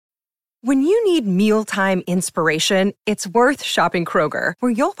When you need mealtime inspiration, it's worth shopping Kroger,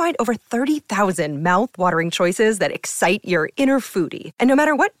 where you'll find over 30,000 mouth-watering choices that excite your inner foodie. And no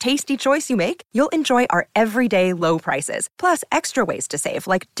matter what tasty choice you make, you'll enjoy our everyday low prices, plus extra ways to save,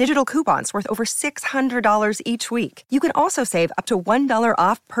 like digital coupons worth over $600 each week. You can also save up to $1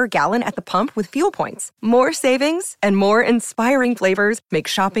 off per gallon at the pump with fuel points. More savings and more inspiring flavors make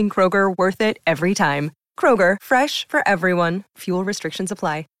shopping Kroger worth it every time. Kroger, fresh for everyone. Fuel restrictions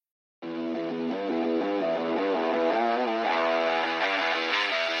apply.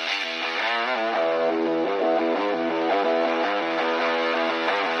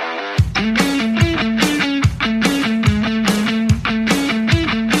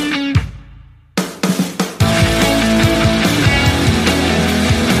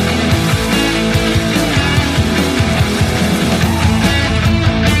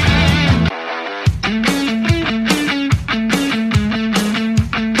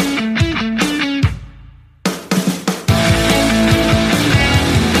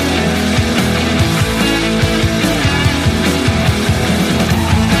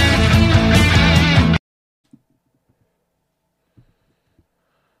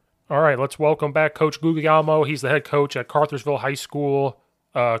 All right, let's welcome back Coach Guglielmo. He's the head coach at Caruthersville High School.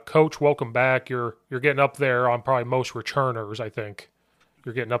 Coach, welcome back. You're getting up there on probably most returners, I think.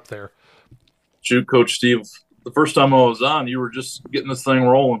 You're getting up there. Shoot, Coach Steve, the first time I was on, you were just getting this thing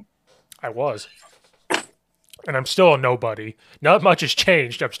rolling. I was. And I'm still a nobody. Not much has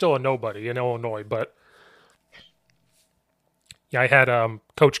changed. I'm still a nobody in Illinois, but yeah, I had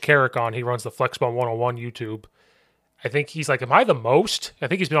Coach Carrick on. He runs the Flexbone 101 YouTube. I think he's like, am I the most? I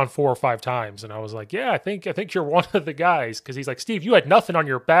think he's been on 4 or 5 times. And I was like, yeah, I think you're one of the guys. Because he's like, Steve, you had nothing on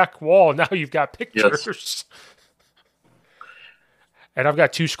your back wall. Now you've got pictures. Yes. And I've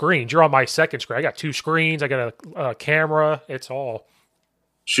got 2 screens. You're on my second screen. I got 2 screens. I got a camera. It's all.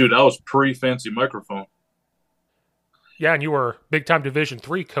 Shoot, I was pre-fancy microphone. Yeah, and you were big-time Division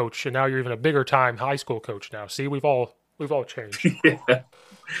III coach, and now you're even a bigger-time high school coach now. See, we've all changed.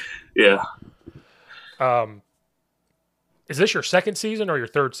 Yeah. Is this your second season or your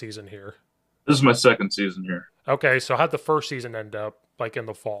third season here? This is my second season here. Okay, so how'd the first season end up, like in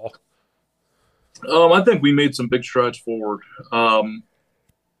the fall? I think we made some big strides forward.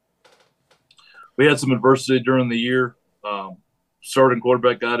 We had some adversity during the year. Starting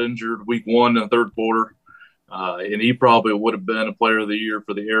quarterback got injured week 1 in the third quarter, and he probably would have been a player of the year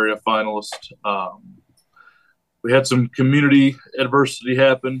for the area finalist. We had some community adversity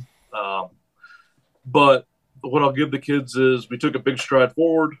happen, but what I'll give the kids is we took a big stride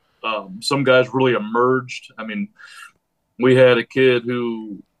forward. Some guys really emerged. I mean, we had a kid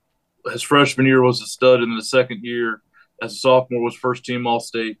who his freshman year was a stud, and in the second year as a sophomore was first team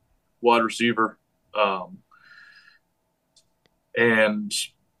All-State wide receiver. And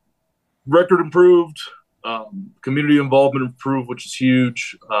record improved, community involvement improved, which is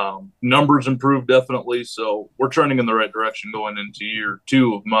huge. Numbers improved definitely. So we're trending in the right direction going into year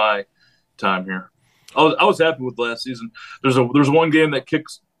 2 of my time here. I was happy with last season. There's one game that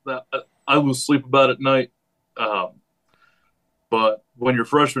kicks that I lose sleep about at night. But when your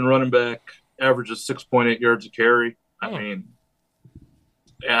freshman running back averages 6.8 yards a carry, I mean,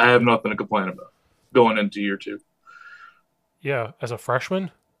 I have nothing to complain about going into year 2. Yeah, as a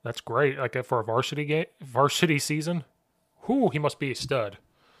freshman, that's great. Like for a varsity season, he must be a stud.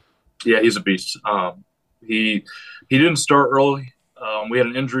 Yeah, he's a beast. He didn't start early. We had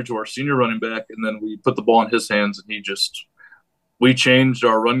an injury to our senior running back, and then we put the ball in his hands, and we changed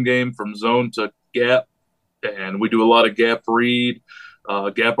our run game from zone to gap, and we do a lot of gap read,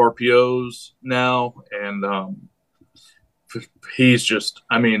 gap RPOs now, and he's just,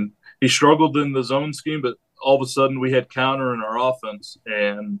 I mean, he struggled in the zone scheme, but all of a sudden we had counter in our offense,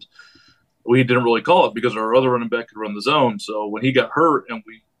 and we didn't really call it because our other running back could run the zone. So when he got hurt and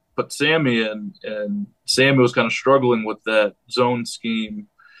we put Sammy in, and Sammy was kind of struggling with that zone scheme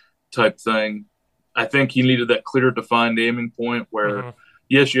type thing, I think he needed that clear, defined aiming point where,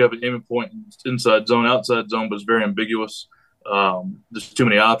 yes, you have an aiming point inside zone, outside zone, but it's very ambiguous. There's too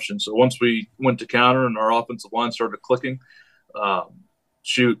many options. So once we went to counter and our offensive line started clicking, the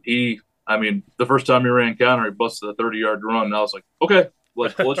first time he ran counter, he busted a 30-yard run. And I was like, okay,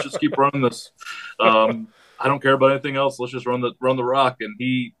 let's just keep running this. I don't care about anything else. Let's just run the rock. And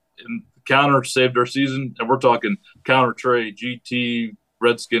counter saved our season. And we're talking counter trade, GT,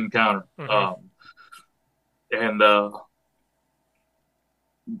 Redskin counter.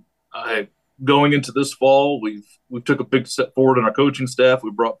 Going into this fall, we took a big step forward in our coaching staff. We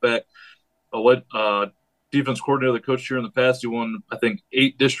brought back a defense coordinator that coached here in the past. He won, I think,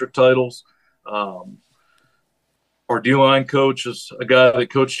 8 district titles. Our Our D-line coach is a guy that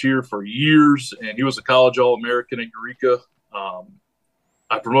coached here for years, and he was a college All-American at Eureka.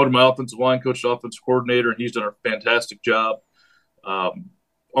 I promoted my offensive line coach to offensive coordinator, and he's done a fantastic job.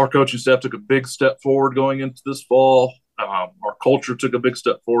 Our coaching staff took a big step forward going into this fall. Our culture took a big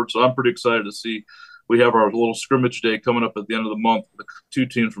step forward, so I'm pretty excited to see. We have our little scrimmage day coming up at the end of the month with the 2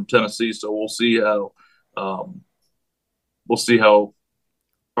 teams from Tennessee, so we'll see how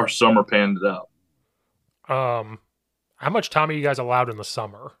our summer panned out. How much time are you guys allowed in the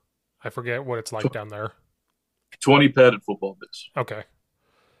summer? I forget what it's like down there. 20 padded football days. Okay.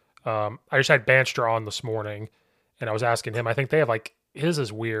 I just had Bandstra on this morning, and I was asking him. I think they have his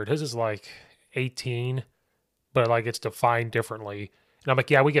is weird. His is 18, but it's defined differently. And I'm like,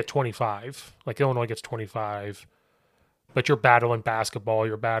 yeah, we get 25. Illinois gets 25, but you're battling basketball.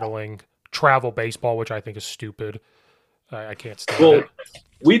 You're battling travel baseball, which I think is stupid. I can't stand it.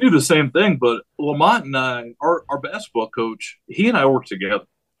 We do the same thing, but Lamont and I, our basketball coach, he and I work together.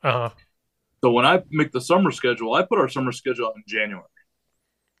 Uh-huh. So when I make the summer schedule, I put our summer schedule out in January.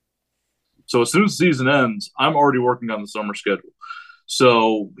 So as soon as the season ends, I'm already working on the summer schedule.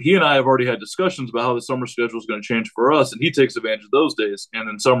 So he and I have already had discussions about how the summer schedule is going to change for us, and he takes advantage of those days. And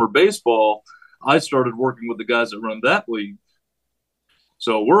in summer baseball, I started working with the guys that run that league.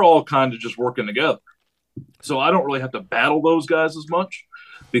 So we're all kind of just working together. So I don't really have to battle those guys as much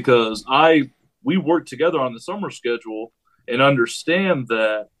because we work together on the summer schedule and understand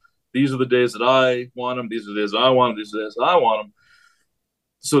that these are the days that I want them, these are the days I want them, these are the days I want them.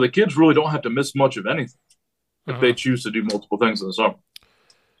 So the kids really don't have to miss much of anything if they choose to do multiple things in the summer.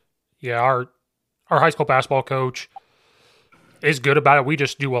 Yeah, our high school basketball coach is good about it. We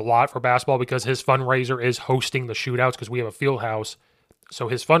just do a lot for basketball because his fundraiser is hosting the shootouts because we have a field house. So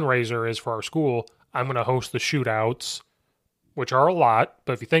his fundraiser is for our school. I'm going to host the shootouts, which are a lot.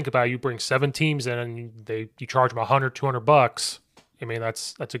 But if you think about it, you bring 7 teams in and you charge them $100, $200. I mean,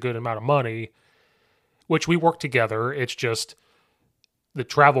 that's a good amount of money, which we work together. It's just the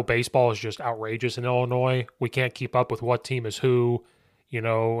travel baseball is just outrageous in Illinois. We can't keep up with what team is who,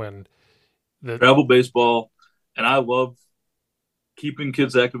 and the travel baseball. And I love keeping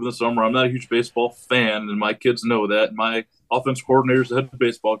kids active in the summer. I'm not a huge baseball fan, and my kids know that. My offense coordinator is the head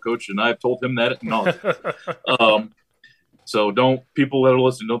baseball coach, and I've told him that at nauseam. So people that are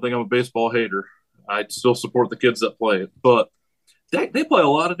listening, don't think I'm a baseball hater. I still support the kids that play it, but they play a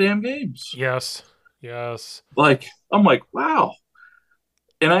lot of damn games. Yes. I'm like, wow.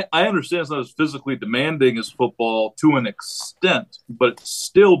 And I understand it's not as physically demanding as football to an extent, but it's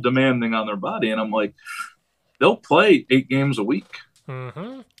still demanding on their body. And I'm like, they'll play 8 games a week.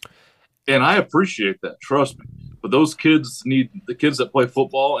 Mm-hmm. And I appreciate that, trust me. But those kids the kids that play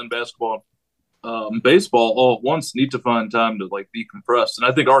football and basketball, baseball all at once need to find time to decompress. And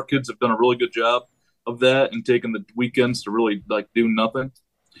I think our kids have done a really good job of that and taking the weekends to really do nothing.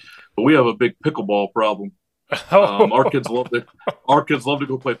 But we have a big pickleball problem. Our kids love to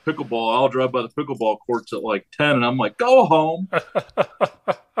go play pickleball. I'll drive by the pickleball courts at 10, and I'm like, go home.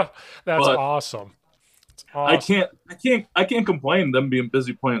 That's awesome. I can't complain them being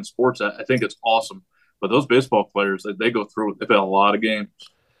busy playing sports. I think it's awesome. But those baseball players, they go through it. They've had a lot of games.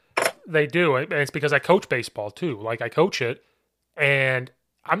 They do. And it's because I coach baseball too. I coach it, and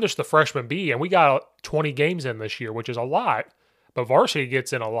I'm just the freshman B, and we got 20 games in this year, which is a lot. But varsity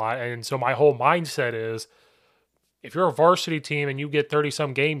gets in a lot. And so my whole mindset is, if you're a varsity team and you get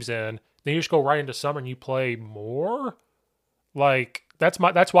 30-some games in, then you just go right into summer and you play more. That's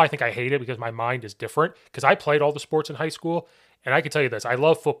why I think I hate it, because my mind is different. Because I played all the sports in high school, and I can tell you this. I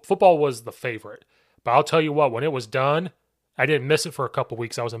love football was the favorite. But I'll tell you what, when it was done, I didn't miss it for a couple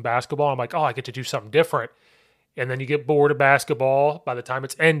weeks. I was in basketball. I'm like, I get to do something different. And then you get bored of basketball by the time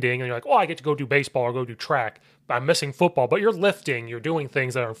it's ending, and you're like, I get to go do baseball or go do track. But I'm missing football. But you're lifting. You're doing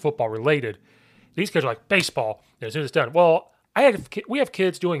things that are football related. These kids are like, baseball, as soon as it's done. Well, we have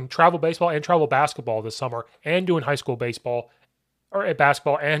kids doing travel baseball and travel basketball this summer and doing high school baseball or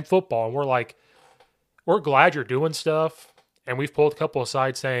basketball and football. And we're like, we're glad you're doing stuff. And we've pulled a couple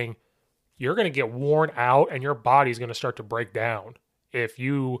aside saying, you're going to get worn out and your body's going to start to break down if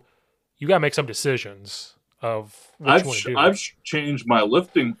you got to make some decisions of what you want to do. I've changed my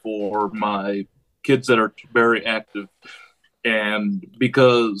lifting for my kids that are very active. And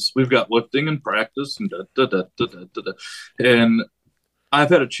because we've got lifting and practice and and I've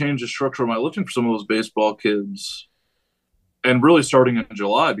had to change the structure of my lifting for some of those baseball kids, and really starting in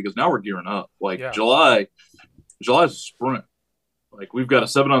July, because now we're gearing up. July's a sprint. We've got a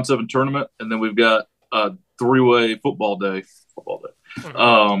 7-on-7 tournament, and then we've got a 3-way football day.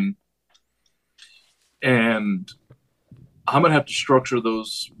 Mm-hmm. And I'm going to have to structure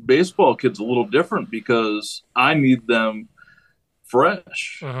those baseball kids a little different because I need them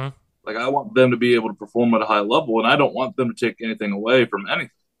fresh. Mm-hmm. Like, I want them to be able to perform at a high level, and I don't want them to take anything away from anything.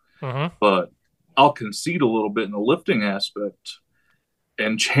 Mm-hmm. But I'll concede a little bit in the lifting aspect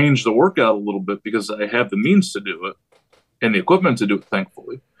and change the workout a little bit because I have the means to do it and the equipment to do it,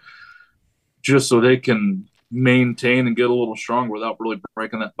 thankfully, just so they can maintain and get a little stronger without really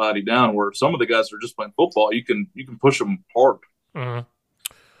breaking that body down. Where some of the guys that are just playing football, you can push them hard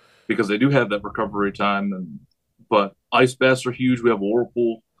because they do have that recovery time. But ice baths are huge. We have a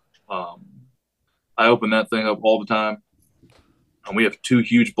whirlpool. I open that thing up all the time. And we have 2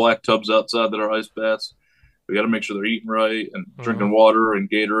 huge black tubs outside that are ice baths. We got to make sure they're eating right and drinking water and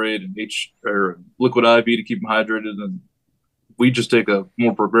Gatorade and or liquid IV to keep them hydrated. And we just take a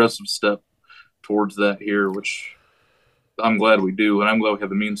more progressive step towards that here, which I'm glad we do, and I'm glad we have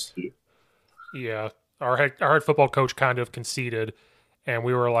the means to do. Yeah, our head football coach kind of conceded, and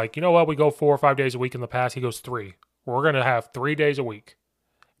we were like, you know what, we go 4 or 5 days a week in the past. He goes 3. We're going to have 3 days a week,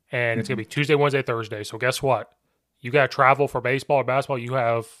 and it's going to be Tuesday, Wednesday, Thursday. So guess what? You got to travel for baseball or basketball. You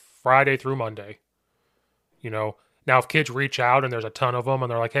have Friday through Monday. Now if kids reach out and there's a ton of them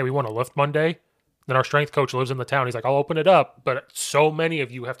and they're like, hey, we want to lift Monday, then our strength coach lives in the town. He's like, I'll open it up. But so many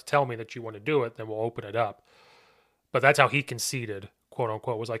of you have to tell me that you want to do it, then we'll open it up. But that's how he conceded, quote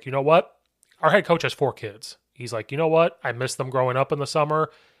unquote, was like, you know what? Our head coach has 4 kids. He's like, you know what? I missed them growing up in the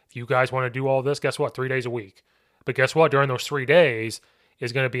summer. If you guys want to do all this, guess what? 3 days a week. But guess what? During those 3 days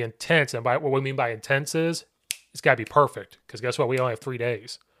is going to be intense. And by what we mean by intense is it's got to be perfect. Because guess what? We only have 3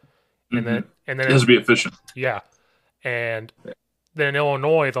 days. And then it has to be efficient. Yeah. And then in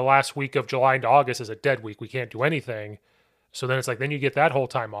Illinois, the last week of July into August is a dead week. We can't do anything. So then it's like, then you get that whole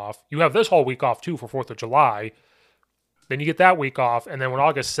time off. You have this whole week off too for 4th of July. Then you get that week off. And then when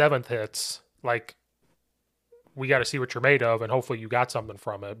August 7th hits, like, we got to see what you're made of. And hopefully you got something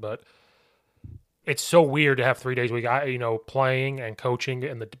from it. But it's so weird to have 3 days a week. Playing and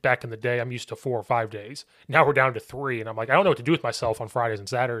coaching back in the day, I'm used to 4 or 5 days. Now we're down to 3. And I'm like, I don't know what to do with myself on Fridays and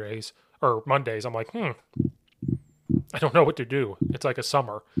Saturdays or Mondays. I'm like, I don't know what to do. It's like a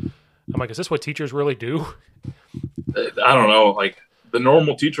summer. I'm like, is this what teachers really do? I don't know. Like, the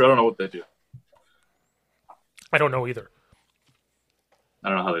normal teacher, I don't know what they do. I don't know either. I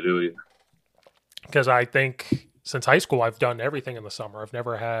don't know how they do it either. Because I think since high school, I've done everything in the summer. I've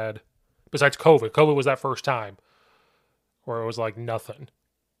never had, besides COVID. COVID was that first time where it was like nothing.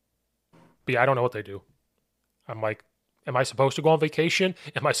 But yeah, I don't know what they do. I'm like, am I supposed to go on vacation?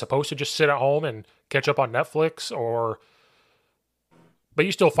 Am I supposed to just sit at home and catch up on Netflix? But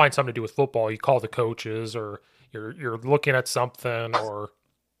you still find something to do with football. You call the coaches, or you're looking at something, or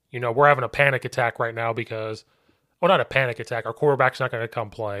we're having a panic attack right now because, well, not a panic attack. Our quarterback's not going to come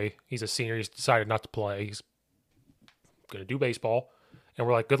play. He's a senior. He's decided not to play. He's going to do baseball, and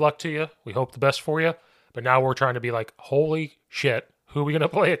we're like, good luck to you. We hope the best for you. But now we're trying to be like, holy shit, who are we going to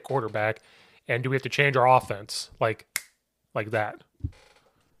play at quarterback? And do we have to change our offense like that?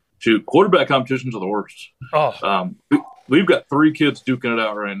 Shoot, quarterback competitions are the worst. Oh, we've got 3 kids duking it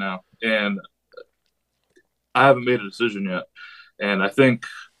out right now, and I haven't made a decision yet. And I think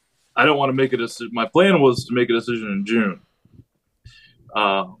I don't want to make a decision. My plan was to make a decision in June,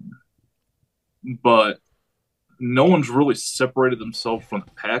 but no one's really separated themselves from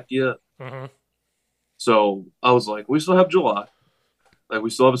the pack yet. Mm-hmm. So I was like, we still have July. Like, we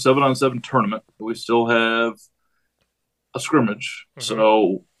still have a 7-on-7 tournament. We still have a scrimmage. Mm-hmm.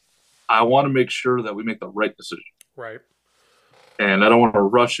 So I want to make sure that we make the right decision. Right. And I don't want to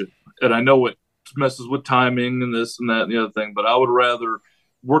rush it. And I know it messes with timing and this and that and the other thing, but I would rather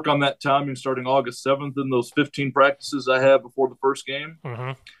work on that timing starting August 7th in those 15 practices I have before the first game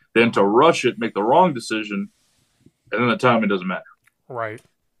than to rush it, make the wrong decision, and then the timing doesn't matter. Right.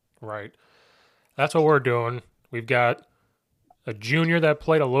 That's what we're doing. We've got a junior that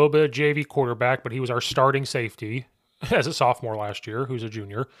played a little bit of JV quarterback, but he was our starting safety as a sophomore last year, who's a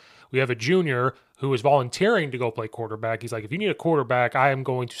junior. We have a junior who is volunteering to go play quarterback. He's like, if you need a quarterback, I am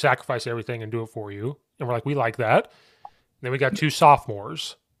going to sacrifice everything and do it for you. And we're like, we like that. And then we got 2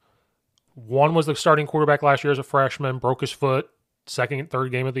 sophomores. One was the starting quarterback last year as a freshman, broke his foot, 2nd and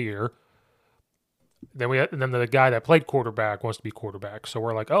 3rd game of the year. And then the guy that played quarterback wants to be quarterback. So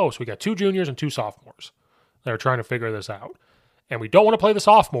we're like, so we got 2 juniors and 2 sophomores that are trying to figure this out. And we don't want to play the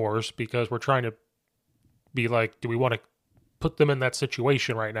sophomores because we're trying to be like, do we want to put them in that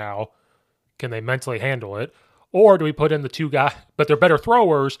situation right now? Can they mentally handle it? Or do we put in the 2 guys, but they're better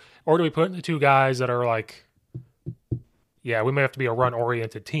throwers, or do we put in the 2 guys that are like, yeah, we may have to be a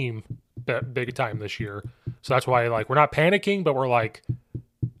run-oriented team big time this year. So that's why, like, we're not panicking, but we're like,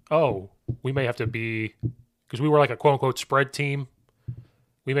 we may have to be because we were like a quote unquote spread team.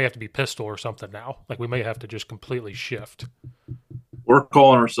 We may have to be pistol or something now. Like we may have to just completely shift. We're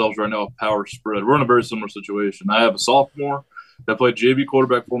calling ourselves right now a power spread. We're in a very similar situation. I have a sophomore that played JV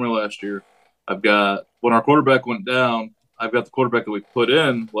quarterback for me last year. I've got, when our quarterback went down, I've got the quarterback that we put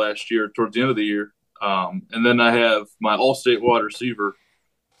in last year towards the end of the year. And then I have my all-state wide receiver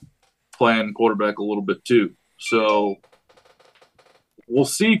playing quarterback a little bit too. So we'll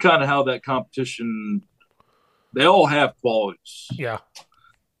see kind of how that competition – they all have qualities. Yeah.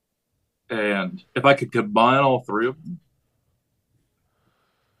 And if I could combine all three of them,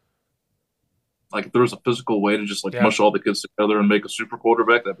 like if there was a physical way to just like mush all the kids together and make a super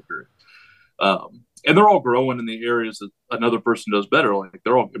quarterback, that'd be great. And they're all growing in the areas that another person does better. Like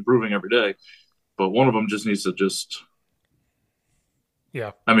they're all improving every day, but one of them just needs to just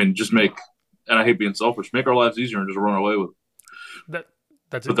make. And I hate being selfish. Make our lives easier and just run away with it.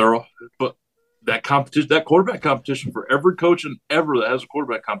 That's but it. But that competition, that quarterback competition for every coach and ever that has a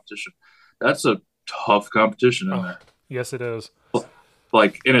quarterback competition, that's a tough competition in there. Yes, it is.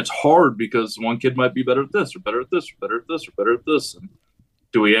 Like, and it's hard because one kid might be better at this or better at this or better at this or better at this. And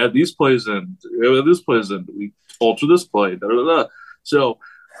do we add these plays in? Do we add this plays in? Do we alter this play? Da, da, da. So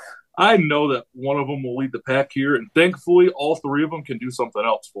I know that one of them will lead the pack here. And thankfully, all three of them can do something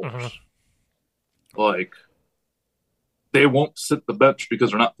else for us. Like, they won't sit the bench because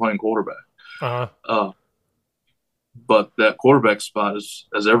they're not playing quarterback. But that quarterback spot is,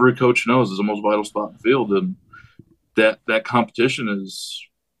 as every coach knows, is the most vital spot in the field. And that competition is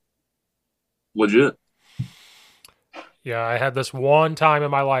legit. Yeah, I had this one time in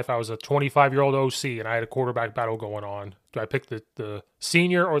my life, I was a 25-year-old OC, and I had a quarterback battle going on. Do I pick the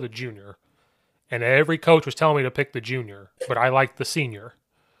senior or the junior? And every coach was telling me to pick the junior, but I liked the senior.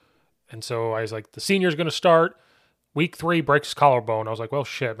 And so I was like, the senior's going to start. Week 3, breaks his collarbone. I was like, well,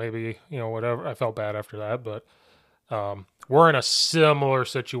 shit, maybe, whatever. I felt bad after that, but we're in a similar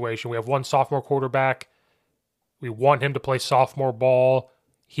situation. We have one sophomore quarterback. We want him to play sophomore ball.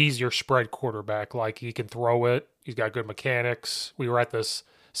 He's your spread quarterback. Like, he can throw it. He's got good mechanics. We were at this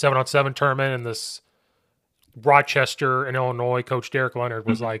 7-on-7 tournament, and this Rochester in Illinois coach Derek Leonard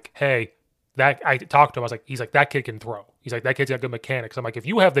was like, hey, I talked to him. I was like, he's like, that kid can throw. He's like, that kid's got good mechanics. I'm like, if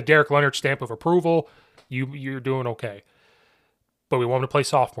you have the Derek Leonard stamp of approval, you're doing okay. But we want him to play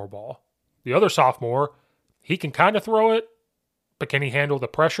sophomore ball. The other sophomore, he can kind of throw it, but can he handle the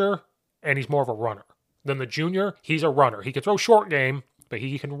pressure? And he's more of a runner. Then the junior, he's a runner. He can throw short game, but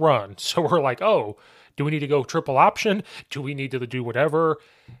he can run. So we're like, oh, do we need to go triple option? Do we need to do whatever?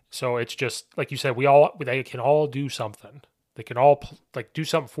 So it's just, like you said, they can all do something. They can all like do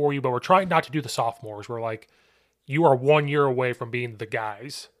something for you, but we're trying not to do the sophomores. We're like, you are 1 year away from being the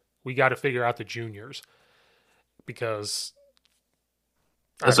guys. We got to figure out the juniors because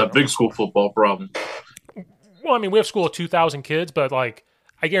that's a big school football problem. Well, I mean, we have school of 2,000 kids, but like,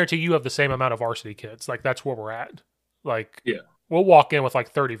 I guarantee you have the same amount of varsity kids. Like, that's where we're at. Like, we'll walk in with like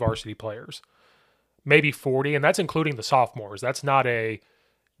 30 varsity players, maybe 40, and that's including the sophomores. That's not a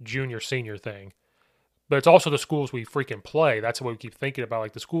junior, senior thing. But it's also the schools we freaking play. That's what we keep thinking about.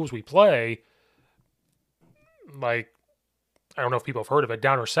 Like, the schools we play, like, I don't know if people have heard of it.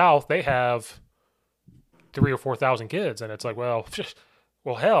 Down or south, they have 3,000 or 4,000 kids. And it's like, well,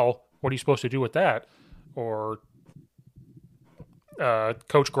 hell, what are you supposed to do with that? Or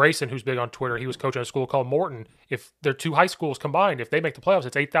Coach Grayson, who's big on Twitter, he was coaching a school called Morton. If they're 2 high schools combined, if they make the playoffs,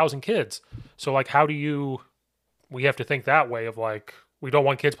 it's 8,000 kids. So, like, we have to think that way of, like, we don't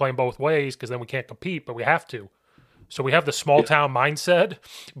want kids playing both ways because then we can't compete, but we have to. So we have the small town mindset,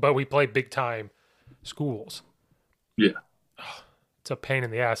 but we play big time schools. Yeah. It's a pain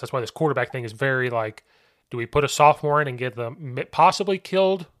in the ass. That's why this quarterback thing is very like, do we put a sophomore in and get them possibly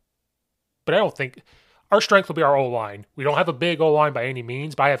killed? But I don't think our strength will be our O-line. We don't have a big O-line by any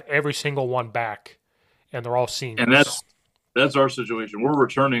means, but I have every single one back, and they're all seniors. And that's our situation. We're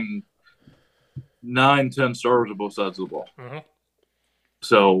returning 9-10 starters on both sides of the ball. Mm-hmm.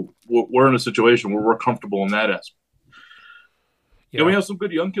 So we're in a situation where we're comfortable in that aspect. Yeah, we have some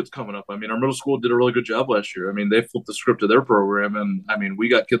good young kids coming up. I mean, our middle school did a really good job last year. I mean, they flipped the script of their program, and I mean, we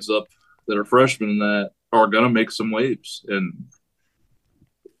got kids up that are freshmen that are going to make some waves. And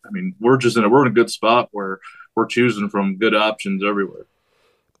I mean, we're in a good spot where we're choosing from good options everywhere.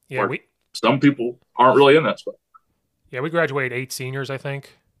 Yeah, some people aren't really in that spot. Yeah, we graduated 8 seniors, I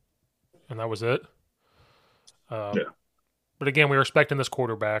think, and that was it. But again, we were expecting this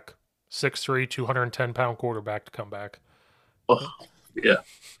quarterback, 6'3", 210-pound quarterback to come back. Oh, yeah.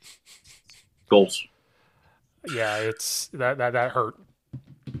 Goals. Yeah, it's that hurt.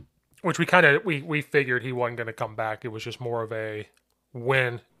 Which we figured he wasn't going to come back. It was just more of a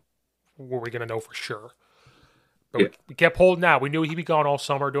when were we going to know for sure. But we kept holding out. We knew he'd be gone all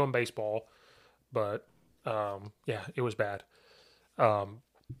summer doing baseball. But, yeah, it was bad. What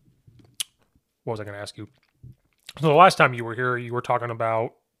was I going to ask you? So the last time you were here, you were talking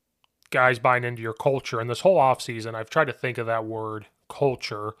about guys buying into your culture. And this whole offseason, I've tried to think of that word,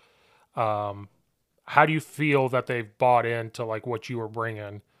 culture. How do you feel that they've bought into, like, what you were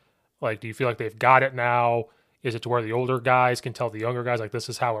bringing? Like, do you feel like they've got it now? Is it to where the older guys can tell the younger guys, like, this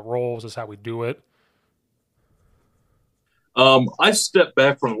is how it rolls, this is how we do it? I stepped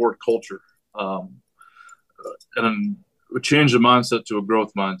back from the word culture and changed the mindset to a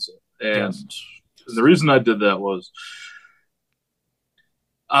growth mindset. And the reason I did that was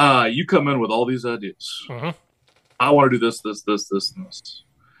you come in with all these ideas. I want to do this, and this.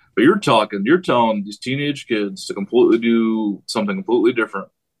 But you're telling these teenage kids to completely do something completely different.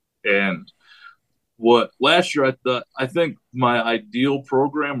 And what last year I think my ideal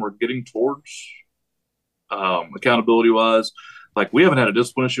program we're getting towards accountability wise, like we haven't had a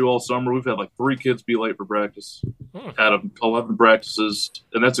discipline issue all summer. We've had like 3 kids be late for practice out of 11 practices,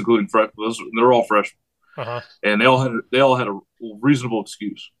 and that's including freshmen. They're all freshmen. And they all had a reasonable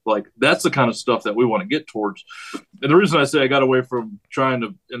excuse. Like that's the kind of stuff that we want to get towards. And the reason I say I got away from trying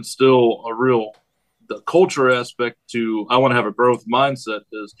to instill the culture aspect to I want to have a growth mindset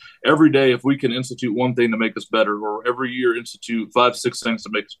is every day if we can institute one thing to make us better, or every year institute 5-6 things to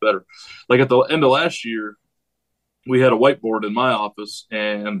make us better. Like at the end of last year, we had a whiteboard in my office,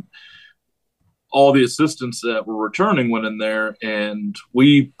 and all the assistants that were returning went in there, and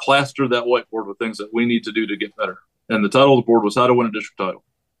we plastered that whiteboard with things that we need to do to get better. And the title of the board was How to Win a District Title.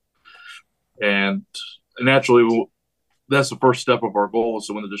 And naturally, that's the first step of our goal is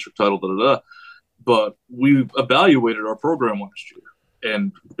to win the district title, But we evaluated our program last year,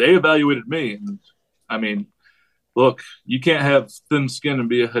 and they evaluated me. And I mean, look, you can't have thin skin and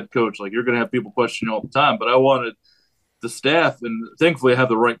be a head coach. Like you're going to have people question you all the time. But I wanted the staff, and thankfully I have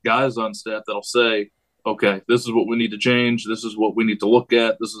the right guys on staff that'll say, okay, this is what we need to change. This is what we need to look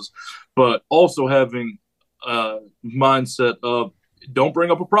at. But also having a mindset of don't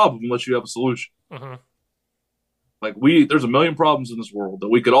bring up a problem unless you have a solution. Like there's a million problems in this world that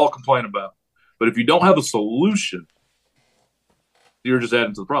we could all complain about. But if you don't have a solution, you're just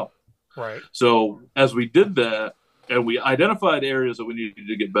adding to the problem. Right. So as we did that and we identified areas that we needed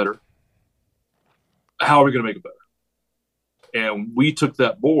to get better, how are we going to make it better? And we took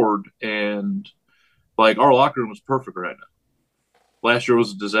that board, and like our locker room is perfect right now. Last year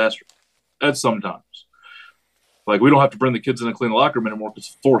was a disaster. At sometimes. Like we don't have to bring the kids in and clean the locker room anymore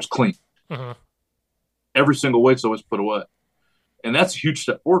because the floor is clean. Every single weight's always put away. And that's a huge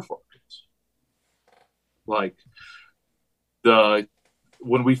step forward for our kids. Like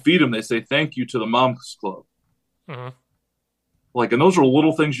when we feed them, they say thank you to the Moms Club. Like, and those are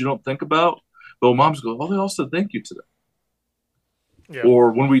little things you don't think about. But moms go, oh, they all said thank you today. Yeah.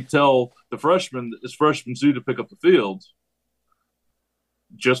 Or when we tell the freshmen it's freshman's due to pick up the field,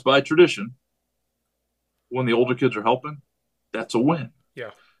 just by tradition, when the older kids are helping, that's a win.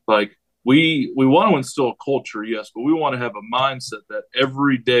 Yeah. Like we want to instill a culture, yes, but we want to have a mindset that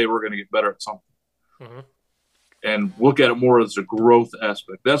every day we're going to get better at something. And look at it more as a growth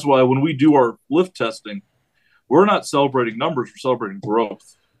aspect. That's why when we do our lift testing, we're not celebrating numbers, we're celebrating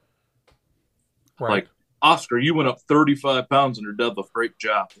growth. Right. Like, Oscar, you went up 35 pounds in your deadlift. Great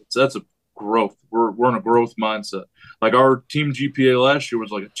job. That's a growth. We're in a growth mindset. Like our team GPA last year was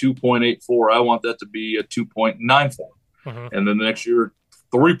like a 2.84. I want that to be a 2.94. And then the next year,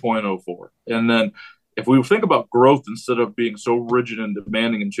 3.04. And then if we think about growth instead of being so rigid and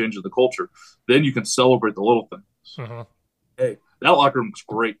demanding and changing the culture, then you can celebrate the little things. Hey, that locker room looks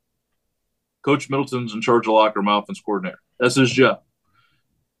great. Coach Middleton's in charge of the locker room offense coordinator. That's his job.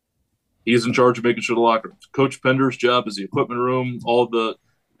 He's in charge of making sure the locker room. Coach Pender's job is the equipment room, all the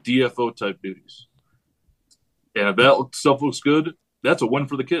DFO type duties. And if that stuff looks good, that's a win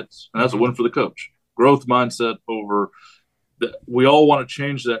for the kids. And that's a win for the coach. Growth mindset over that. We all want to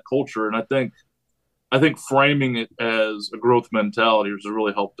change that culture. And I think framing it as a growth mentality has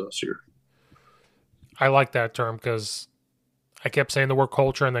really helped us here. I like that term because I kept saying the word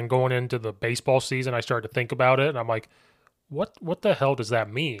culture, and then going into the baseball season, I started to think about it, and I'm like, what the hell does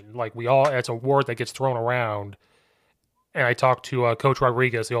that mean? Like it's a word that gets thrown around. And I talked to Coach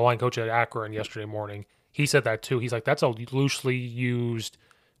Rodriguez, the O-line coach at Akron yesterday morning. He said that too. He's like, that's a loosely used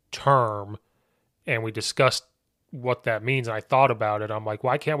term. And we discussed what that means. And I thought about it. I'm like,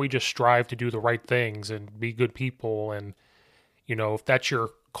 why can't we just strive to do the right things and be good people? And, if that's your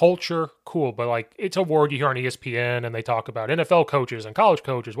culture, cool. But like, it's a word you hear on ESPN and they talk about NFL coaches and college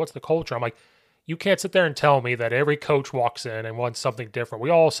coaches. What's the culture? I'm like, you can't sit there and tell me that every coach walks in and wants something different. We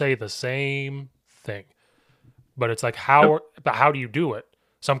all say the same thing. But it's like, how do you do it?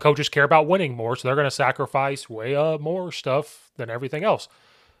 Some coaches care about winning more, so they're going to sacrifice way more stuff than everything else.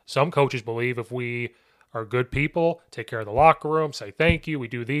 Some coaches believe if we are good people, take care of the locker room, say thank you, we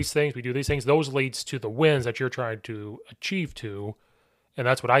do these things, those leads to the wins that you're trying to achieve to. And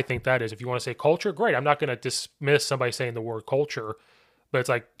that's what I think that is. If you want to say culture, great. I'm not going to dismiss somebody saying the word culture, but it's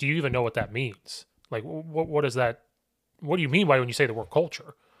like, do you even know what that means? Like, what is that? What do you mean by when you say the word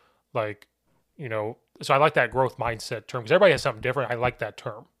culture? Like, so I like that growth mindset term because everybody has something different. I like that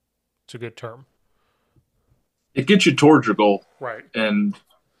term. It's a good term. It gets you towards your goal. Right. And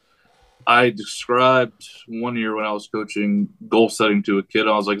I described one year when I was coaching goal setting to a kid.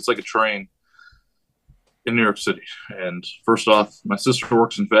 I was like, it's like a train in New York City. And first off, my sister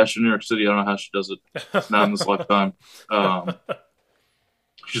works in fashion in New York City. I don't know how she does it. Not in this lifetime.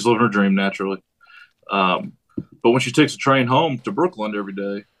 She's living her dream naturally. But when she takes a train home to Brooklyn every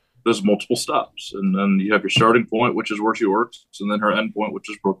day, there's multiple stops. And then you have your starting point, which is where she works, and then her end point, which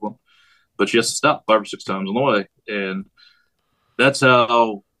is Brooklyn. But she has to stop 5 or 6 times on the way. And that's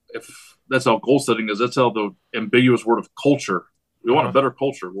how goal setting is. That's how the ambiguous word of culture. We want a better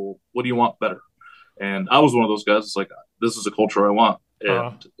culture. Well, what do you want better? And I was one of those guys. It's like, this is a culture I want.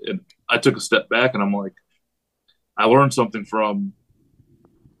 And I took a step back and I'm like, I learned something from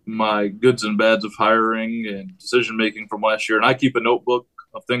my goods and bads of hiring and decision-making from last year. And I keep a notebook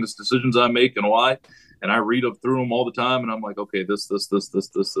of decisions I make and why. And I read through them all the time. And I'm like, okay, this, and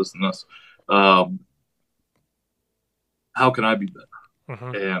this. How can I be better?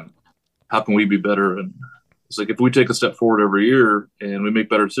 And how can we be better? And it's like, if we take a step forward every year and we make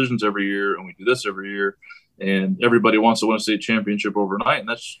better decisions every year and we do this every year and everybody wants to win a state championship overnight. And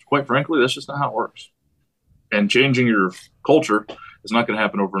that's, quite frankly, that's just not how it works. And changing your culture is not going to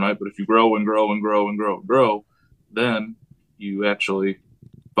happen overnight. But if you grow and grow and grow and grow and grow, then you actually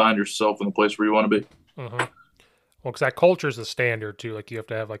find yourself in the place where you want to be. Well, because that culture is the standard too. Like, you have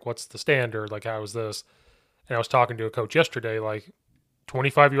to have, like, what's the standard? Like, how is this? And I was talking to a coach yesterday, like,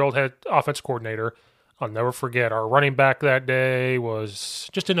 25-year-old head offense coordinator. I'll never forget, our running back that day was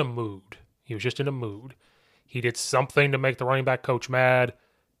just in a mood. He was just in a mood. He did something to make the running back coach mad.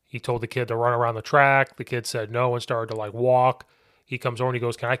 He told the kid to run around the track. The kid said no and started to, like, walk. He comes over and he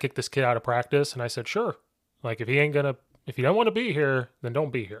goes, "Can I kick this kid out of practice?" And I said, "Sure. Like, if you don't want to be here, then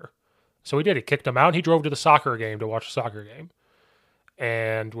don't be here." So he did. He kicked him out. He drove to the soccer game to watch the soccer game.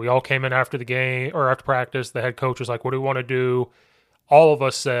 And we all came in after the game, or after practice. The head coach was like, "What do we want to do?" All of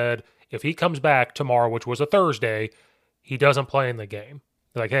us said, if he comes back tomorrow, which was a Thursday, he doesn't play in the game.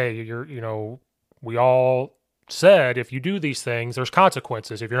 They're like, "Hey, we all said if you do these things, there's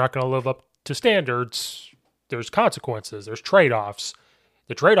consequences. If you're not going to live up to standards, there's consequences. There's trade-offs.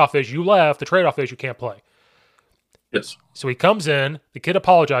 The trade-off is you left. The trade-off is you can't play." Yes. So he comes in. The kid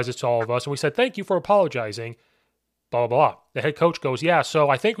apologizes to all of us, and we said, "Thank you for apologizing." Blah, blah, blah. The head coach goes, "Yeah, so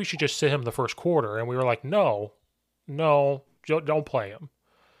I think we should just sit him the first quarter." And we were like, no, don't play him.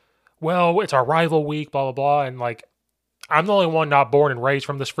 "Well, it's our rival week, blah, blah, blah." And, like, I'm the only one not born and raised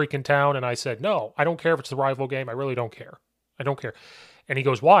from this freaking town. And I said, "No, I don't care if it's the rival game. I really don't care. I don't care." And he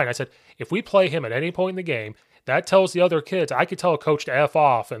goes, "Why?" And I said, "If we play him at any point in the game, that tells the other kids, I could tell a coach to F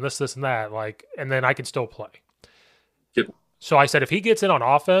off and this and that, like, and then I can still play." Yep. So I said, if he gets in on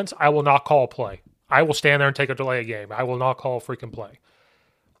offense, I will not call a play. I will stand there and take a delay game. I will not call a freaking play.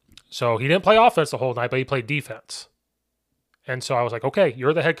 So he didn't play offense the whole night, but he played defense. And so I was like, okay,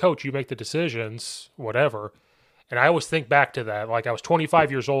 you're the head coach. You make the decisions, whatever. And I always think back to that. Like, I was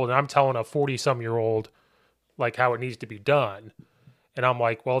 25 years old and I'm telling a 40-some-year-old like how it needs to be done. And I'm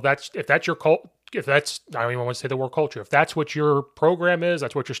like, well, I don't even want to say the word culture. If that's what your program is,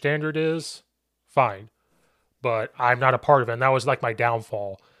 that's what your standard is, fine. But I'm not a part of it. And that was like my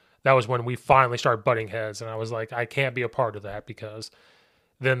downfall. That was when we finally started butting heads. And I was like, I can't be a part of that, because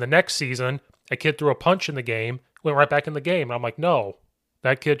then the next season, a kid threw a punch in the game, went right back in the game. And I'm like, no,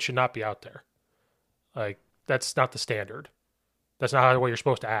 that kid should not be out there. Like, that's not the standard. That's not the way you're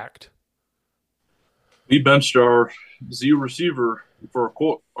supposed to act. We benched our Z receiver for a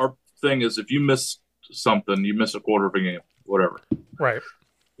quarter. Our thing is, if you miss something, you miss a quarter of a game, whatever. Right.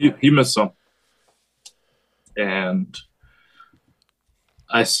 He missed something. And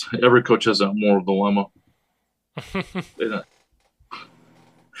every coach has that moral dilemma.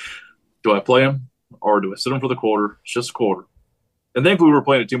 Do I play him or do I sit him for the quarter? It's just a quarter. And thankfully we were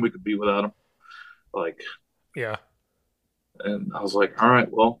playing a team we could beat without him. Like, yeah. And I was like, all right,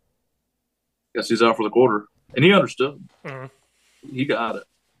 well, guess he's out for the quarter. And he understood. Mm-hmm. He got it.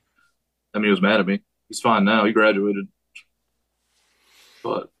 I mean, he was mad at me. He's fine now. He graduated.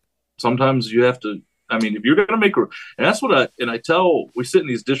 But sometimes you have to I mean, if you're going to make, and that's what I tell, we sit in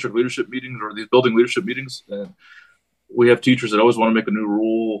these district leadership meetings or these building leadership meetings, and we have teachers that always want to make a new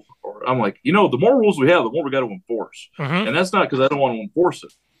rule. Or I'm like, the more rules we have, the more we got to enforce. Mm-hmm. And that's not because I don't want to enforce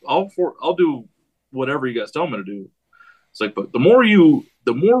it. I'll do whatever you guys tell me to do. It's like, but the more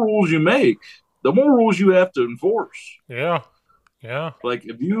rules you make, the more rules you have to enforce. Yeah. Yeah. Like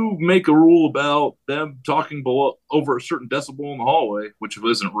if you make a rule about them talking over a certain decibel in the hallway, which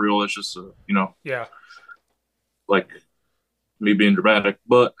isn't real, it's just Yeah. like me being dramatic,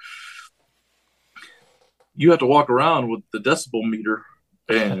 but you have to walk around with the decibel meter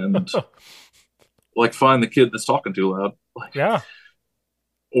and like find the kid that's talking too loud. Like, yeah.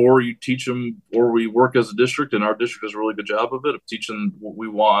 Or you teach them, or we work as a district, and our district does a really good job of it, of teaching what we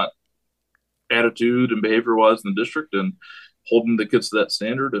want attitude and behavior wise in the district and holding the kids to that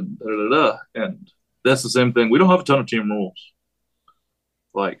standard and da-da-da-da. And that's the same thing. We don't have a ton of team rules.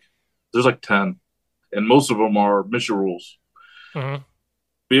 Like there's like 10, and most of them are mission rules. Mm-hmm.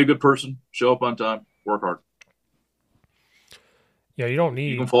 Be a good person, show up on time, work hard. Yeah, you don't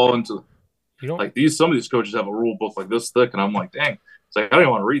need. You can fall into. You don't like these. Some of these coaches have a rule book like this thick, and I'm like, dang. It's like I don't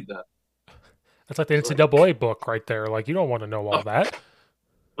even want to read that. That's like the NCAA book right there. Like you don't want to know all that.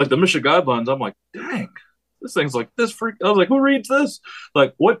 Like the mission guidelines, I'm like, dang, this thing's like this freak. I was like, who reads this?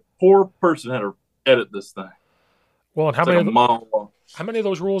 Like, what poor person had to edit this thing? Well, and how many of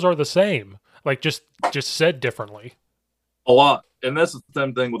those rules are the same? Like just said differently. A lot, and that's the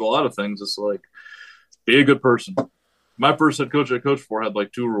same thing with a lot of things. It's like, be a good person. My first head coach I coached for had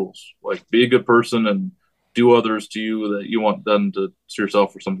like 2 rules: like be a good person and do others to you that you want done to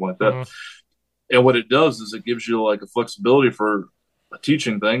yourself or something like that. Mm-hmm. And what it does is it gives you like a flexibility for a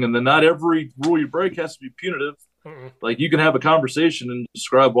teaching thing. And then not every rule you break has to be punitive. Mm-hmm. Like you can have a conversation and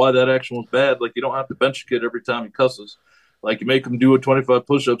describe why that action was bad. Like you don't have to bench a kid every time he cusses. Like you make him do a 25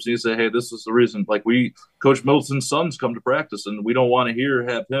 push-ups and you say, hey, this is the reason. Like Coach Middleton's sons come to practice and we don't want to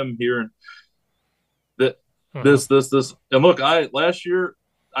have him hearing that this. And look, last year,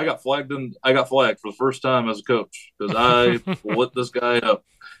 I got flagged for the first time as a coach because I lit this guy up.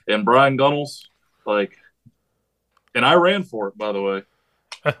 And Brian Gunnels, and I ran for it, by the way.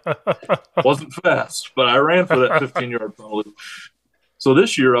 Wasn't fast, but I ran for that 15-yard penalty. So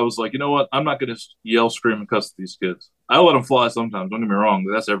this year I was like, you know what? I'm not going to yell, scream, and cuss at these kids. I let them fly sometimes. Don't get me wrong.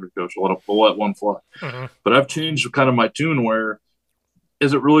 That's every coach. We'll let one fly. Mm-hmm. But I've changed kind of my tune where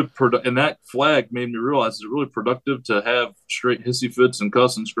is it really and that flag made me realize, is it really productive to have straight hissy fits and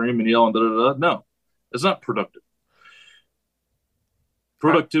cuss and scream and yell and da-da-da? No, it's not productive.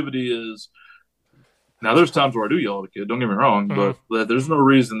 Productivity is – now there's times where I do yell at a kid, don't get me wrong, mm-hmm. but there's no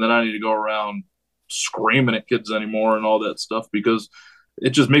reason that I need to go around screaming at kids anymore and all that stuff because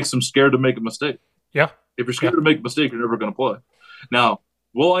it just makes them scared to make a mistake. Yeah. If you're scared to make a mistake, you're never going to play. Now,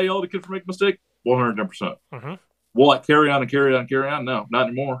 will I yell at a kid for making a mistake? 110%. Mm-hmm. Will I carry on? No, not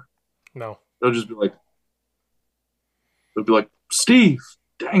anymore. No. They'll just be like, Steve,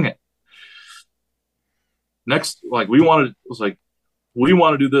 dang it. Next, we want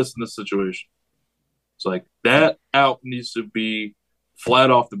to do this in this situation. It's like that out needs to be flat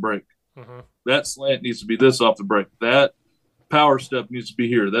off the break. Mm-hmm. That slant needs to be this off the break. That power step needs to be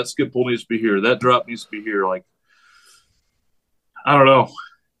here. That skip pull needs to be here. That drop needs to be here. I don't know.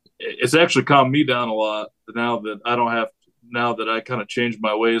 It's actually calmed me down a lot now that I kind of changed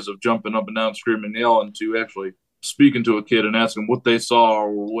my ways of jumping up and down, screaming, and yelling to actually speaking to a kid and asking what they saw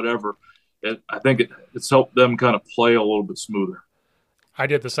or whatever. I think it's helped them kind of play a little bit smoother. I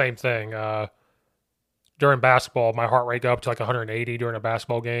did the same thing. During basketball, my heart rate got up to 180 during a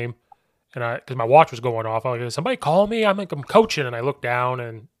basketball game. And because my watch was going off, I was like, somebody call me? I'm coaching. And I looked down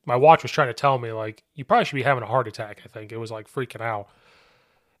and my watch was trying to tell me, you probably should be having a heart attack. I think it was freaking out.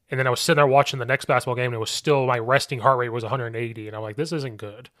 And then I was sitting there watching the next basketball game and it was still, my resting heart rate was 180. And I'm like, this isn't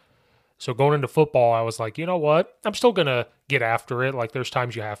good. So going into football, I was like, you know what? I'm still going to get after it. There's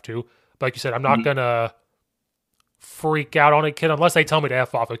times you have to. But like you said, I'm not going to freak out on a kid unless they tell me to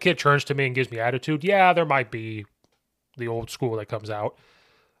F off. If a kid turns to me and gives me attitude, yeah, there might be the old school that comes out.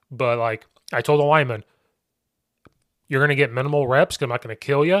 But I told the lineman, you're going to get minimal reps because I'm not going to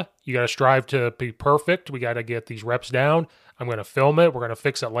kill you. You got to strive to be perfect. We got to get these reps down. I'm going to film it. We're going to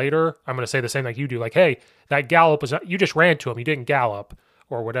fix it later. I'm going to say the same like you do. Hey, that gallop was, you just ran to him. You didn't gallop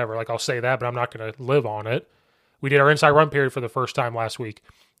or whatever. I'll say that, but I'm not going to live on it. We did our inside run period for the first time last week.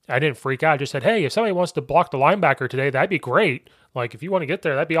 I didn't freak out. I just said, hey, if somebody wants to block the linebacker today, that'd be great. If you want to get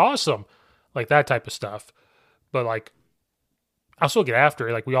there, that'd be awesome. That type of stuff. But I'll still get after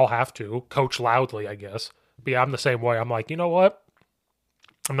it. We all have to. Coach loudly, I guess. But yeah, I'm the same way. I'm you know what?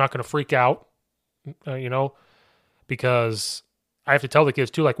 I'm not going to freak out, because I have to tell the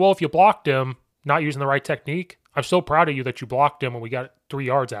kids too, well, if you blocked him, not using the right technique, I'm so proud of you that you blocked him and we got 3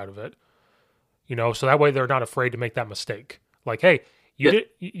 yards out of it. So that way they're not afraid to make that mistake. Like, hey,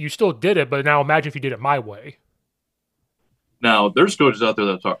 you still did it, but now imagine if you did it my way. Now, there's coaches out there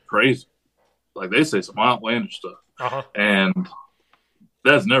that talk crazy. Like, they say some outlandish stuff. And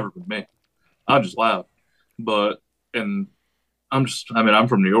that's never been me. I'm just loud. I'm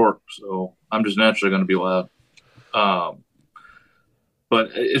from New York, so I'm just naturally going to be loud. But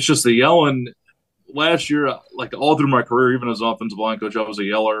it's just the yelling. Last year, like all through my career, even as an offensive line coach, I was a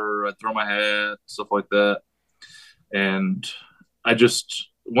yeller. I'd throw my hat, stuff like that. And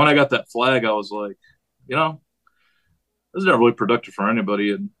when I got that flag, I was like, this is not really productive for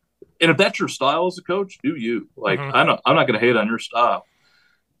anybody. And if that's your style as a coach, do you. Like, I'm not going to hate on your style.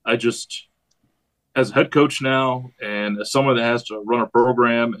 As a head coach now, and as someone that has to run a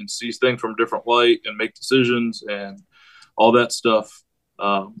program and sees things from a different light and make decisions and all that stuff,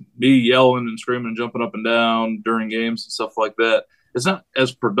 me yelling and screaming and jumping up and down during games and stuff like that, it's not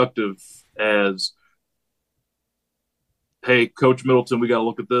as productive as, hey, Coach Middleton, we got to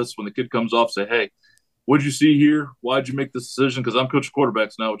look at this. When the kid comes off, say, hey, what'd you see here? Why'd you make this decision? Because I'm coaching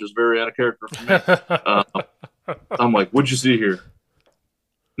quarterbacks now, which is very out of character for me. I'm like, what'd you see here?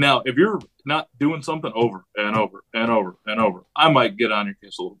 Now, if you're not doing something over and over and over and over, I might get on your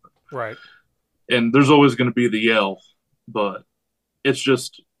case a little bit. Right. And there's always going to be the yell, but it's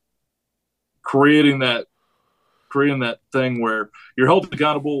just creating that thing where you're held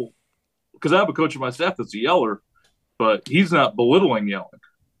accountable. Because I have a coach on my staff that's a yeller, but he's not belittling yelling.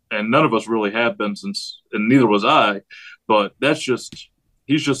 And none of us really have been and neither was I. But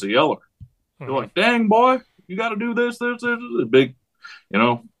he's just a yeller. They're like, dang, boy, you got to do this. Big,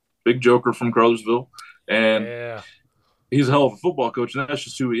 big joker from Caruthersville. And he's a hell of a football coach, and that's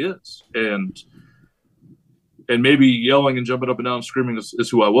just who he is. And maybe yelling and jumping up and down and screaming is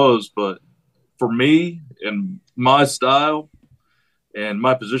who I was. But for me and my style and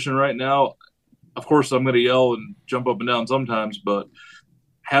my position right now, of course I'm going to yell and jump up and down sometimes, but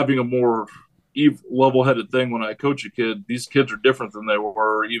having a more level-headed thing when I coach a kid, these kids are different than they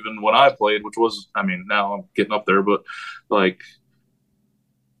were even when I played, which was, now I'm getting up there, but like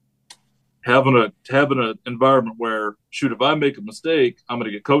having an environment where, shoot, if I make a mistake, I'm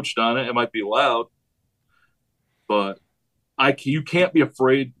going to get coached on it. It might be loud, but you can't be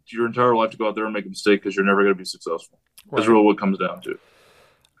afraid your entire life to go out there and make a mistake because you're never going to be successful. Right. That's really what it comes down to.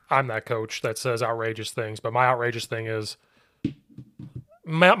 I'm that coach that says outrageous things, but my outrageous thing is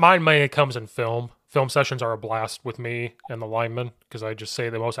mine mainly comes in film. Film sessions are a blast with me and the linemen because I just say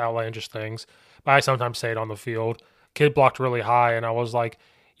the most outlandish things. But I sometimes say it on the field. Kid blocked really high, and I was like,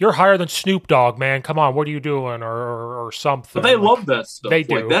 "You're higher than Snoop Dogg, man. Come on, what are you doing?" or something. But they love that stuff. They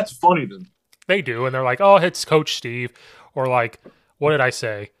do. Like, that's funny to them. They do, and they're like, "Oh, it's Coach Steve," or like, "What did I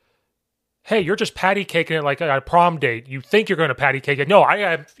say? Hey, you're just patty caking it like at a prom date. You think you're going to patty cake it? No, you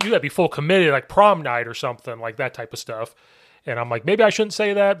got to be full committed, like prom night or something, like that type of stuff." And I'm like, maybe I shouldn't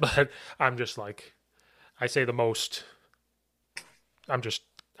say that, but I'm just like, I say the most. I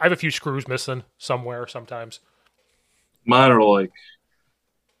have a few screws missing somewhere sometimes. Mine are like,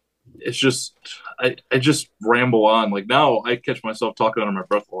 it's just, I just ramble on. Like now I catch myself talking under my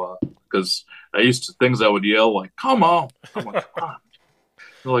breath a lot because things I would yell like, come on. I'm like, come on.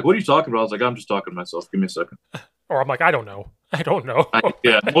 They're like, what are you talking about? I was like, I'm just talking to myself. Give me a second. Or I'm like, I don't know.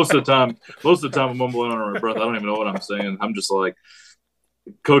 Most of the time I'm mumbling under my breath. I don't even know what I'm saying. I'm just like,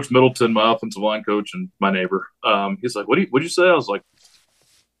 Coach Middleton, my offensive line coach, and my neighbor. He's like, what'd you say? I was like,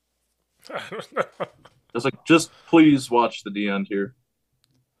 just please watch the end here.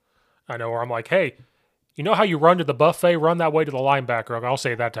 I know, or I'm like, hey, you know how you run to the buffet? Run that way to the linebacker. I'll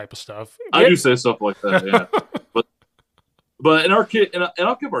say that type of stuff. I do say stuff like that, yeah. But in our kid, and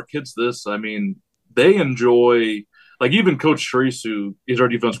I'll give our kids this. I mean, they enjoy, like even Coach Treese, who is our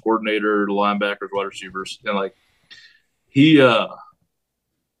defense coordinator, the linebackers, wide receivers, and like he's a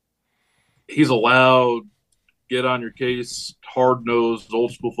loud, get on your case, hard nosed,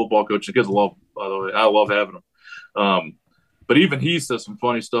 old school football coach. The kids love him, by the way. I love having him. But even he says some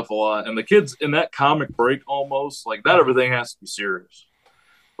funny stuff a lot. And the kids in that comic break almost, like not everything has to be serious.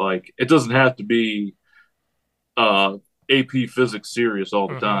 Like it doesn't have to be AP physics serious all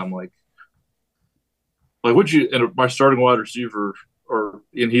the time. Like and my starting wide receiver,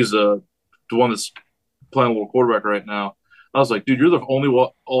 and he's the one that's playing a little quarterback right now. I was like, dude, you're the only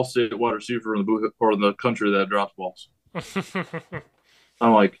all-state wide receiver in the country that drops balls.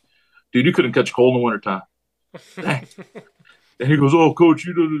 I'm like, dude, you couldn't catch cold in the wintertime. And he goes, oh, coach,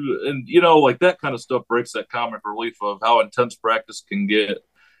 you do. And, like that kind of stuff breaks that comic relief of how intense practice can get.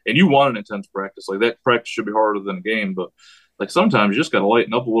 And you want an intense practice. Like that practice should be harder than a game. But, like, sometimes you just got to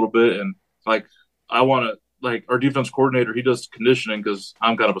lighten up a little bit. And Like, I want to, like, our defense coordinator, he does conditioning because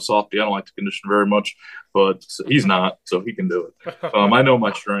I'm kind of a softie. I don't like to condition very much, but he's not, so he can do it. I know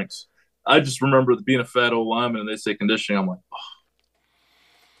my strengths. I just remember being a fat old lineman and they say conditioning. I'm like, oh.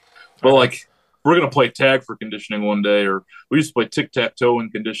 But, like, we're going to play tag for conditioning one day, or we used to play tic-tac-toe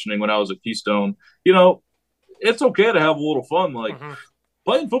in conditioning when I was at Keystone. You know, it's okay to have a little fun. Like,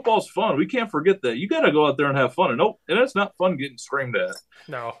 playing football is fun. We can't forget that. You got to go out there and have fun. And it's not fun getting screamed at.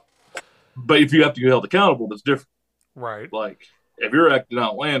 No. But if you have to get held accountable, that's different. Right. Like, if you're acting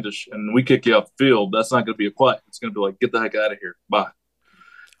outlandish and we kick you off the field, that's not going to be a play. It's going to be like, get the heck out of here. Bye.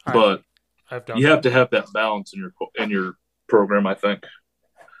 But you have to have that balance in your program, I think.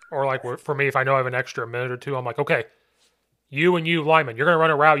 Or like for me, if I know I have an extra minute or two, I'm like, okay, you lineman, you're going to run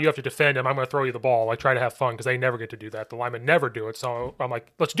a route. You have to defend him. I'm going to throw you the ball. I try to have fun because they never get to do that. The linemen never do it. So I'm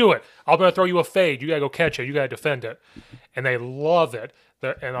like, let's do it. I'm going to throw you a fade. You got to go catch it. You got to defend it. And they love it.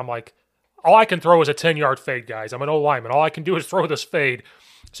 And I'm like, all I can throw is a 10-yard fade, guys. I'm an old lineman. All I can do is throw this fade.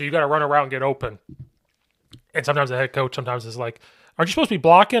 So you got to run around and get open. And sometimes the head coach is like, aren't you supposed to be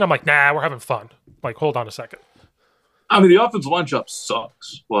blocking? I'm like, nah, we're having fun. Like, hold on a second. I mean, the offensive line job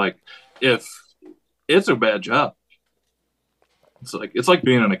sucks. Like, if it's a bad job, it's like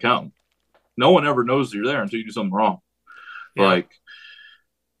being an accountant. No one ever knows you're there until you do something wrong. Yeah.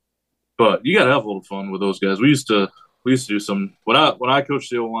 But you got to have a little fun with those guys. We used to do some when I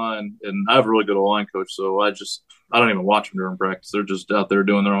coached the O-line, and I have a really good O-line coach, so I don't even watch them during practice. They're just out there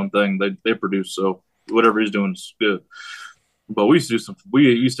doing their own thing. They produce, so whatever he's doing is good. But we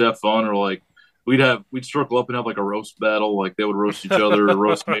used to have fun, or like we'd circle up and have like a roast battle, like they would roast each other or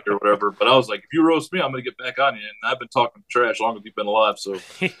roast me or whatever. But I was like, if you roast me, I'm gonna get back on you. And I've been talking trash longer than you've been alive, so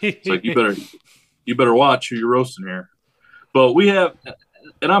it's like you better watch who you're roasting here. But we have,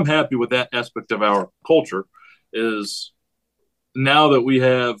 and I'm happy with that aspect of our culture, is now that we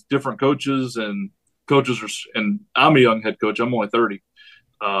have different coaches and I'm a young head coach. I'm only 30.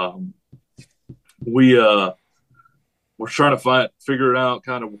 We're trying to figure out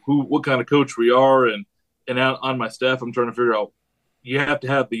kind of what kind of coach we are, and out on my staff, I'm trying to figure out. You have to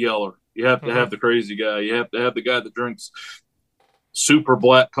have the yeller. You have to have the crazy guy. You have to have the guy that drinks super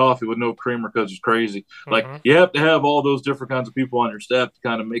black coffee with no creamer because he's crazy. Like, you have to have all those different kinds of people on your staff to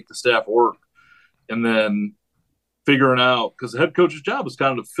kind of make the staff work, and then figuring out, because the head coach's job is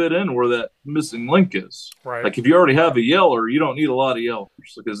kind of to fit in where that missing link is. Right. Like, if you already have a yeller, you don't need a lot of yellers,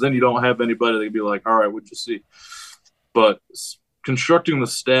 because then you don't have anybody that can be like, all right, what'd you see? But constructing the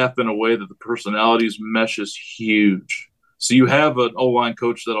staff in a way that the personalities mesh is huge. So you have an O-line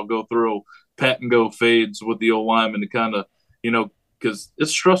coach that'll go through pat and go fades with the O-lineman to kind of, because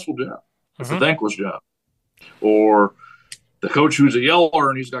it's a stressful job. It's a thankless job. Or the coach who's a yeller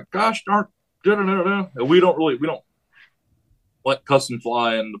and he's got, gosh darn, and we don't let cuss and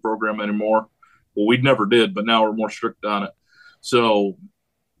fly in the program anymore. Well, we never did, but now we're more strict on it. So,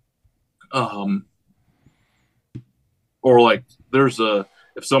 or like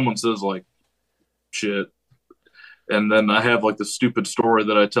if someone says like shit, and then I have like the stupid story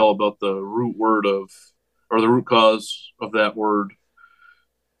that I tell about the root cause of that word,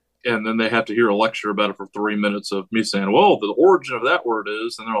 and then they have to hear a lecture about it for 3 minutes of me saying, well, the origin of that word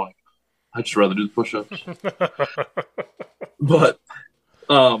is, and they're like, I'd just rather do the push-ups. But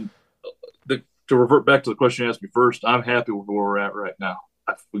to revert back to the question you asked me first, I'm happy with where we're at right now.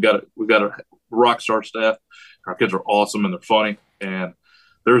 We got a rock star staff. Our kids are awesome and they're funny. And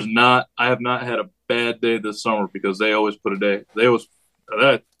I have not had a bad day this summer, because they always put a day. There's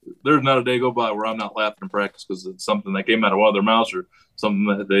not a day go by where I'm not laughing in practice because it's something that came out of one of their mouths or something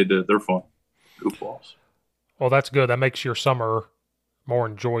that they did. They're fun. Goofballs. Well, that's good. That makes your summer more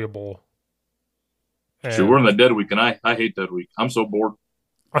enjoyable. Shoot, we're in the dead week, and I hate dead week. I'm so bored.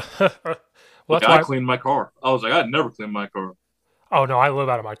 Well, I cleaned my car. I was like, I'd never clean my car. Oh, no, I live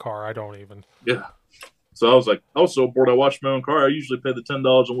out of my car. I don't even. Yeah. So I was so bored I washed my own car. I usually pay the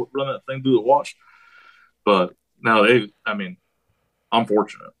 $10 and run that thing through the wash. But now I'm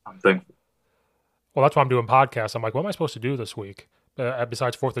fortunate. I'm thankful. Well, that's why I'm doing podcasts. I'm like, what am I supposed to do this week?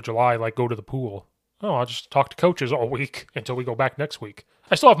 Besides 4th of July, like go to the pool. Oh, I'll just talk to coaches all week until we go back next week.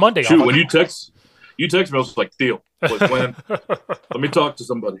 I still have Monday off. When you text me, I was like, deal. Let me talk to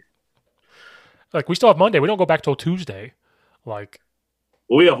somebody. Like, we still have Monday. We don't go back till Tuesday. Like,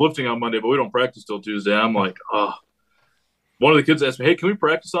 well, we have lifting on Monday, but we don't practice till Tuesday. I'm like, one of the kids asked me, hey, can we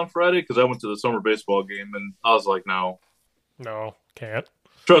practice on Friday? Because I went to the summer baseball game, and I was like, no, can't.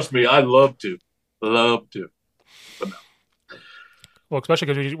 Trust me, I'd love to, but no. Well, especially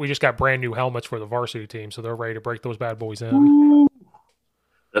because we just got brand new helmets for the varsity team, so they're ready to break those bad boys in. Ooh.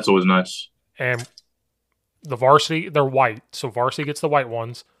 That's always nice. And the varsity, they're white, so varsity gets the white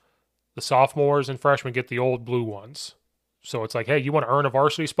ones. the sophomores and freshmen get the old blue ones. So it's like, hey, you want to earn a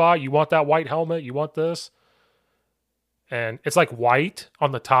varsity spot? You want that white helmet? You want this? And it's like white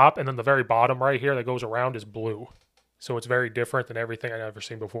on the top, and then the very bottom right here that goes around is blue. So it's very different than everything I've ever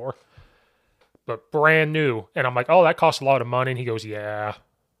seen before. But brand new. And I'm like, oh, that costs a lot of money. And he goes, yeah,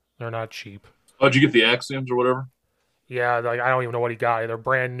 they're not cheap. Oh, did you get the Axioms or whatever? Yeah, like I don't even know what he got. They're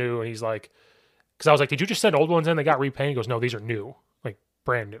brand new. And he's like, because I was like, did you just send old ones in? They got repainted. He goes, no, these are new. Like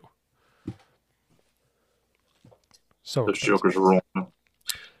brand new. So those jokers are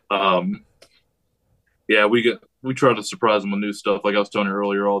wrong. Yeah, we try to surprise them with new stuff. Like I was telling you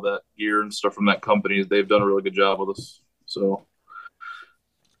earlier, all that gear and stuff from that company, they've done a really good job with us. So,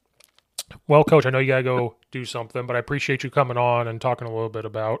 well, Coach, I know you gotta go do something, but I appreciate you coming on and talking a little bit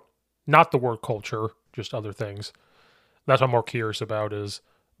about not the word culture, just other things. That's what I'm more curious about is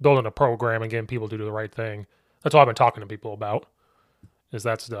building a program and getting people to do the right thing. That's all I've been talking to people about. Is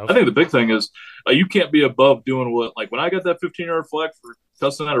that stuff. I think the big thing is you can't be above doing what, like when I got that 15-yard flag for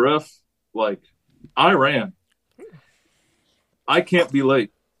cussing at a ref, like I ran. I can't be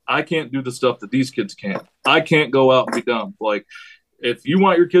late. I can't do the stuff that these kids can't. I can't go out and be dumb. Like if you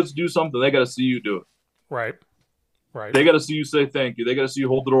want your kids to do something, they got to see you do it. Right. Right. They got to see you say thank you. They got to see you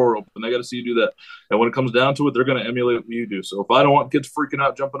hold the door open. They got to see you do that. And when it comes down to it, they're going to emulate what you do. So if I don't want kids freaking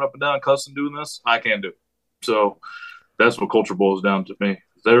out, jumping up and down, cussing, doing this, I can't do it. So that's what culture boils down to me.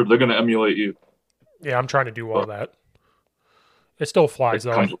 They're going to emulate you. Yeah, I'm trying to do all that. It still flies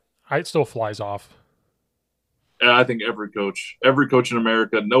though. It still flies off. And I think every coach in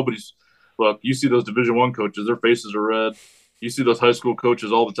America, look, you see those Division I coaches, their faces are red. You see those high school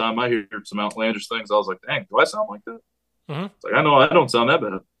coaches all the time. I hear some outlandish things. I was like, dang, do I sound like that? Mm-hmm. It's like, I know I don't sound that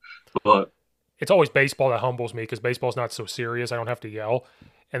bad. But it's always baseball that humbles me because baseball's not so serious. I don't have to yell.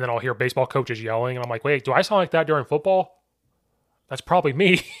 And then I'll hear baseball coaches yelling, and I'm like, wait, do I sound like that during football? That's probably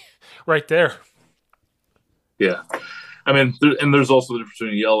me right there. Yeah. I mean, there's also the difference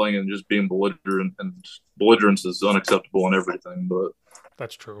between yelling and just being belligerent, and belligerence is unacceptable in everything, but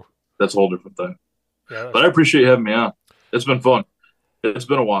that's true. That's a whole different thing. Yeah, but I appreciate you having me on. It's been fun. It's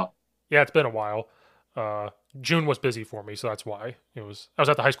been a while. Yeah, it's been a while. June was busy for me, so that's why. I was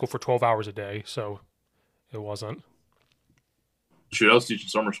at the high school for 12 hours a day, so it wasn't. Shoot, I was teaching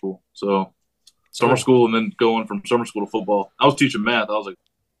summer school. So summer school and then going from summer school to football. I was teaching math. I was like,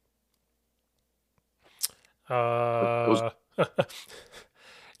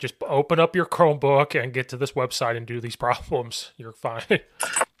 just open up your Chromebook and get to this website and do these problems. You're fine.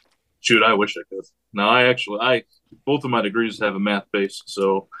 Shoot, I wish I could. No, both of my degrees have a math base,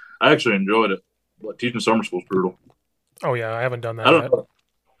 so I actually enjoyed it. But teaching summer school is brutal. Oh yeah, I haven't done that. I don't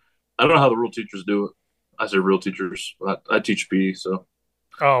know how the real teachers do it. I say real teachers. I teach PE, so.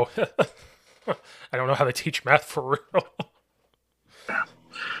 Oh, I don't know how they teach math for real.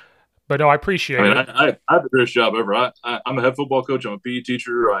 But no, I appreciate it. I have the greatest job ever. I'm a head football coach. I'm a PE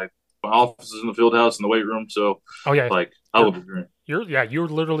teacher. My office is in the field house in the weight room. So, oh yeah, like I live the dream. You're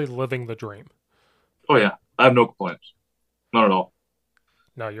literally living the dream. Oh yeah, I have no complaints, not at all.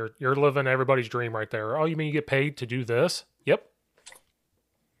 No, you're living everybody's dream right there. Oh, you mean you get paid to do this? Yep.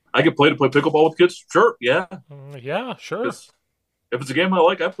 I get paid to play pickleball with kids. Sure, yeah, yeah, sure. If it's a game I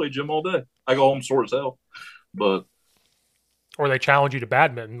like, I play gym all day. I go home sore as hell, but. Or they challenge you to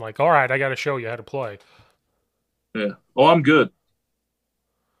badminton, like, all right, I got to show you how to play. Yeah. Oh, I'm good.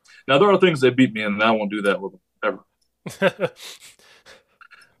 Now, there are things they beat me in, and I won't do that with them, ever.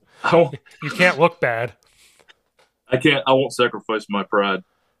 You can't look bad. I won't sacrifice my pride.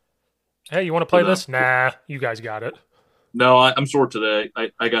 Hey, you want to play this? Nah, you guys got it. No, I'm sore today. I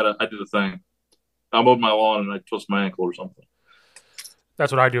did a thing. I mowed my lawn, and I twisted my ankle or something.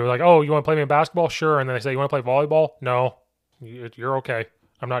 That's what I do. Like, oh, you want to play me in basketball? Sure. And then they say, you want to play volleyball? No. You're okay.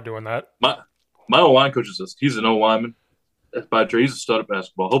 I'm not doing that. My O-line coach is this. He's an O-lineman. By trade, he's a stud at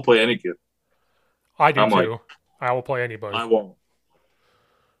basketball. He'll play any kid. I do too. I will play anybody. I won't.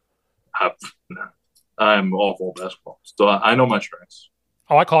 I'm awful at basketball. So I know my strengths.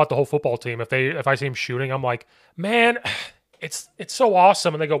 Oh, I call it the whole football team. If I see him shooting, I'm like, man, it's so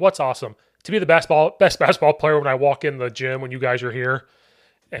awesome. And they go, what's awesome? To be the best basketball player when I walk in the gym when you guys are here.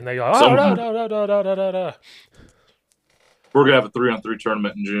 And they go, oh, no. We're going to have a 3-on-3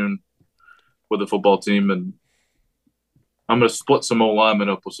 tournament in June with the football team, and I'm going to split some O-linemen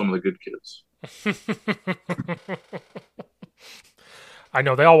up with some of the good kids. I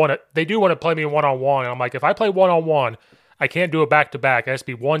know they do want to play me one-on-one. And I'm like, if I play one-on-one, I can't do it back-to-back. It has to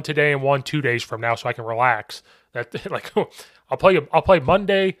be one today and one 2 days from now so I can relax. I'll play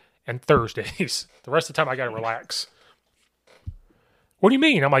Monday and Thursdays. The rest of the time I got to relax. What do you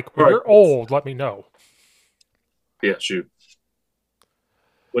mean? I'm like, well, you're old. Let me know. Yeah, shoot.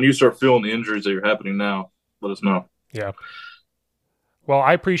 when you start feeling the injuries that are happening now, let us know. Yeah. Well,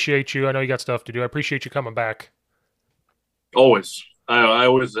 I appreciate you. I know you got stuff to do. I appreciate you coming back. Always. I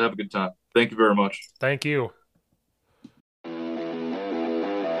always have a good time. Thank you very much. Thank you.